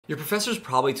Your professors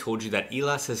probably told you that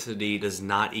elasticity does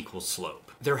not equal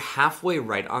slope. They're halfway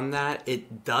right on that.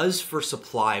 It does for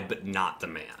supply, but not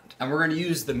demand. And we're going to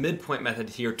use the midpoint method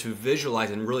here to visualize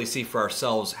and really see for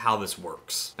ourselves how this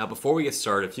works. Now, before we get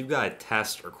started, if you've got a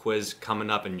test or quiz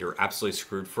coming up and you're absolutely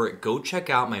screwed for it, go check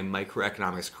out my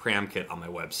microeconomics cram kit on my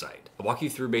website. I'll walk you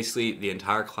through basically the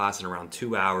entire class in around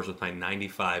 2 hours with my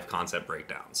 95 concept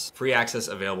breakdowns. Free access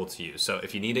available to you, so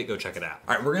if you need it, go check it out.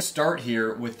 All right, we're going to start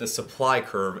here with the supply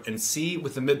curve and see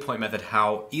with the midpoint method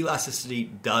how elasticity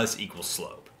does equal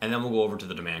slope. And then we'll go over to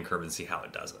the demand curve and see how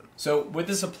it doesn't. So with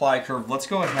the supply curve, let's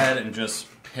go ahead and just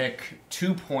pick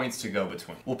 2 points to go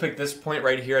between. We'll pick this point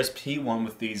right here as P1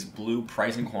 with these blue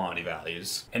price and quantity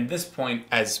values, and this point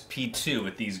as P2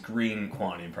 with these green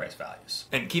quantity and price values.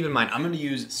 And keep in mind, I'm gonna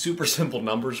use super simple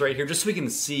numbers right here just so we can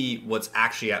see what's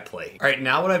actually at play. All right,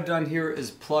 now what I've done here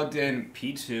is plugged in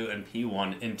P2 and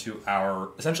P1 into our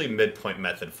essentially midpoint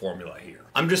method formula here.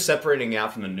 I'm just separating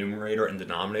out from the numerator and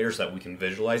denominator so that we can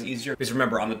visualize easier. Because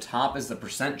remember, on the top is the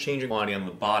percent change in quantity, on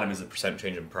the bottom is the percent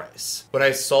change in price. When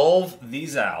I solve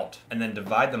these out and then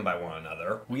divide them by one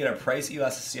another, we get a price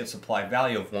elasticity of supply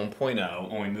value of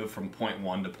 1.0 when we move from point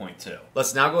 1 to point 2.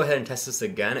 Let's now go ahead and test this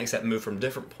again, except move from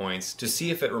different points to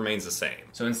see if it remains the same.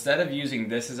 So instead of using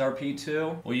this as our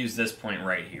P2, we'll use this point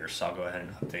right here. So I'll go ahead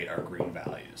and update our green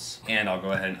values. And I'll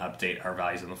go ahead and update our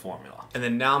values in the formula. And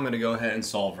then now I'm going to go ahead and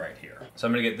solve right here. So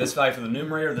I'm going to get this value for the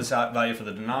numerator, this value for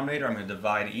the denominator. I'm going to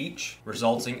divide each,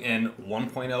 resulting in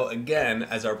 1.0 again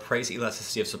as our price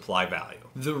elasticity of supply value.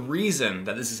 The reason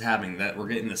that this is happening, that we're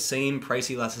getting the same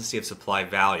price elasticity of supply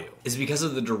value, is because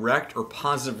of the direct or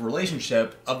positive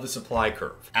relationship of the supply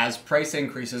curve. As price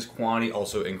increases, quantity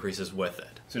also increases with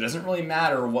it. So it doesn't really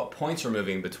matter what points we're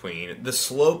moving between. The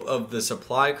slope of the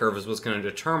supply curve is what's going to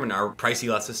determine our price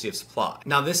elasticity of supply.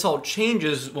 Now this all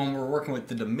changes when we're working with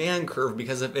the demand curve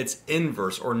because of its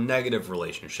inverse or negative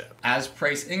relationship. As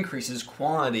price increases,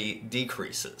 quantity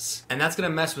decreases. And that's going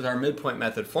to mess with our midpoint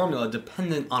method formula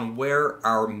dependent on where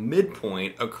our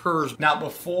midpoint occurs. Now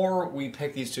before we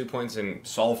pick these 2 points and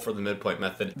solve for the midpoint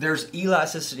method, there's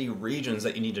elasticity regions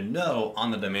that you need to know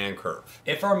on the demand curve.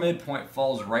 If our midpoint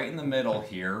falls right in the middle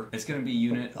here, it's going to be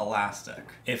unit elastic.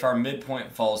 If our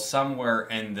midpoint falls somewhere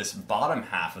in this bottom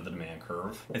half of the demand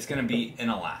curve, it's going to be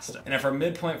inelastic. And if our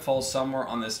midpoint falls somewhere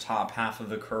on this top half of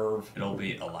the curve, it'll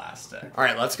be elastic. All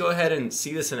right, let's go ahead and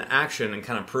see this in action and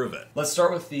kind of prove it. Let's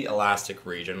start with the elastic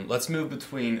region. Let's move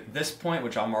between this point,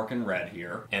 which I'll mark in red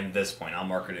here, and this point. I'll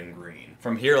mark it in green.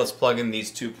 From here, let's plug in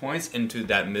these 2 points into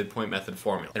that midpoint method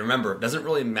formula. And remember, it doesn't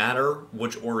really matter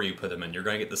which order you put them in. You're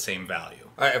going to get the same value.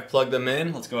 All right, I've plugged them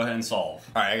in. Let's go ahead and solve.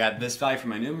 All right, I got this value for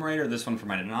my numerator, this one for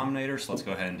my denominator, so let's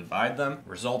go ahead and divide them,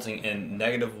 resulting in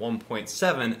negative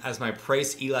 1.7 as my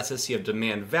price elasticity of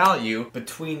demand value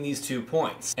between these 2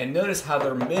 points. And notice how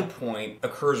their midpoint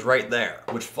occurs right there,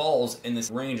 which falls in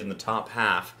this range in the top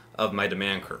half of my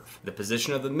demand curve. The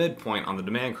position of the midpoint on the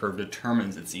demand curve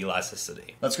determines its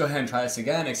elasticity. Let's go ahead and try this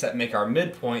again, except make our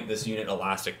midpoint this unit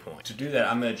elastic point. To do that,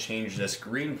 I'm going to change this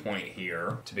green point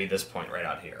here to be this point right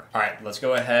out here. All right, let's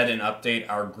go ahead and update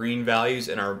our green values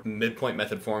in our midpoint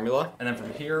method formula. And then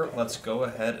from here, let's go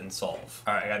ahead and solve.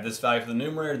 All right, I got this value for the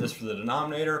numerator, this for the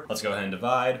denominator. Let's go ahead and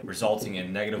divide, resulting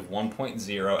in negative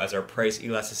 1.0 as our price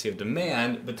elasticity of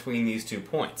demand between these 2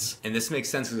 points. And this makes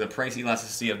sense because the price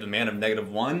elasticity of demand of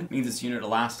negative 1 means it's unit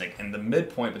elastic, and the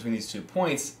midpoint between these 2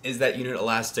 points is that unit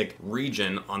elastic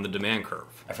region on the demand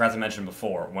curve. I forgot to mention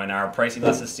before, when our price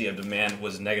elasticity of demand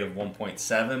was negative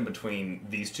 1.7 between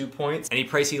these 2 points, any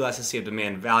price elasticity of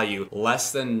demand value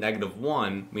less than negative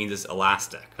 1 means it's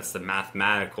elastic. That's the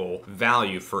mathematical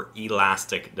value for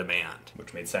elastic demand,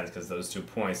 which made sense because those 2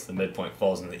 points, the midpoint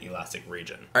falls in the elastic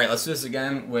region. All right, let's do this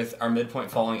again with our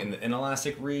midpoint falling in the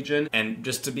inelastic region. And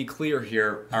just to be clear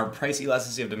here, our price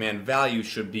elasticity of demand value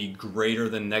should be greater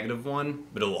than negative 1,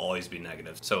 but it will always be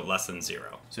negative, so less than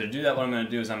 0. So to do that, what I'm going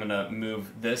to do is I'm going to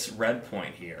move this red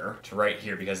point here to right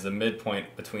here because the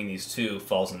midpoint between these 2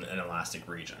 falls in the inelastic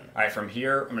region. All right, from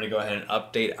here, I'm going to go ahead and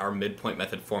update our midpoint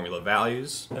method formula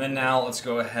values. And then now let's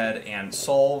go ahead and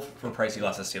solve for price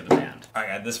elasticity of demand. All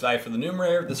right, I got this value for the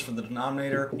numerator, this for the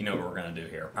denominator. You know what we're going to do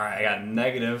here. All right, I got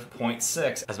negative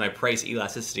 0.6 as my price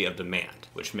elasticity of demand,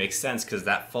 which makes sense because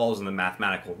that falls in the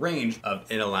mathematical range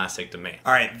of inelastic demand.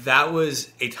 All right, that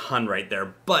was a ton right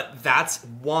there, but that's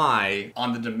why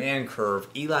on the demand curve,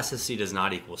 elasticity does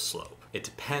not equal slope. It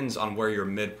depends on where your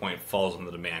midpoint falls on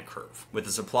the demand curve. With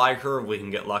the supply curve, we can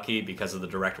get lucky because of the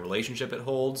direct relationship it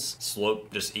holds.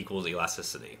 Slope just equals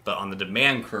elasticity. But on the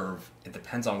demand curve, it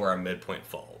depends on where our midpoint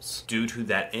falls, due to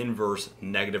that inverse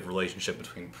negative relationship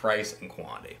between price and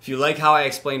quantity. If you like how I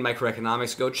explained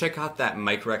microeconomics, go check out that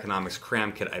microeconomics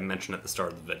cram kit I mentioned at the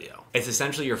start of the video. It's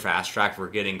essentially your fast track for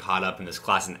getting caught up in this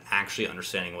class and actually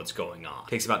understanding what's going on. It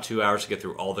takes about 2 hours to get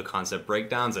through all the concept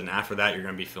breakdowns, and after that, you're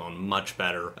going to be feeling much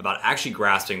better about actually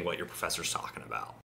grasping what your professor's talking about.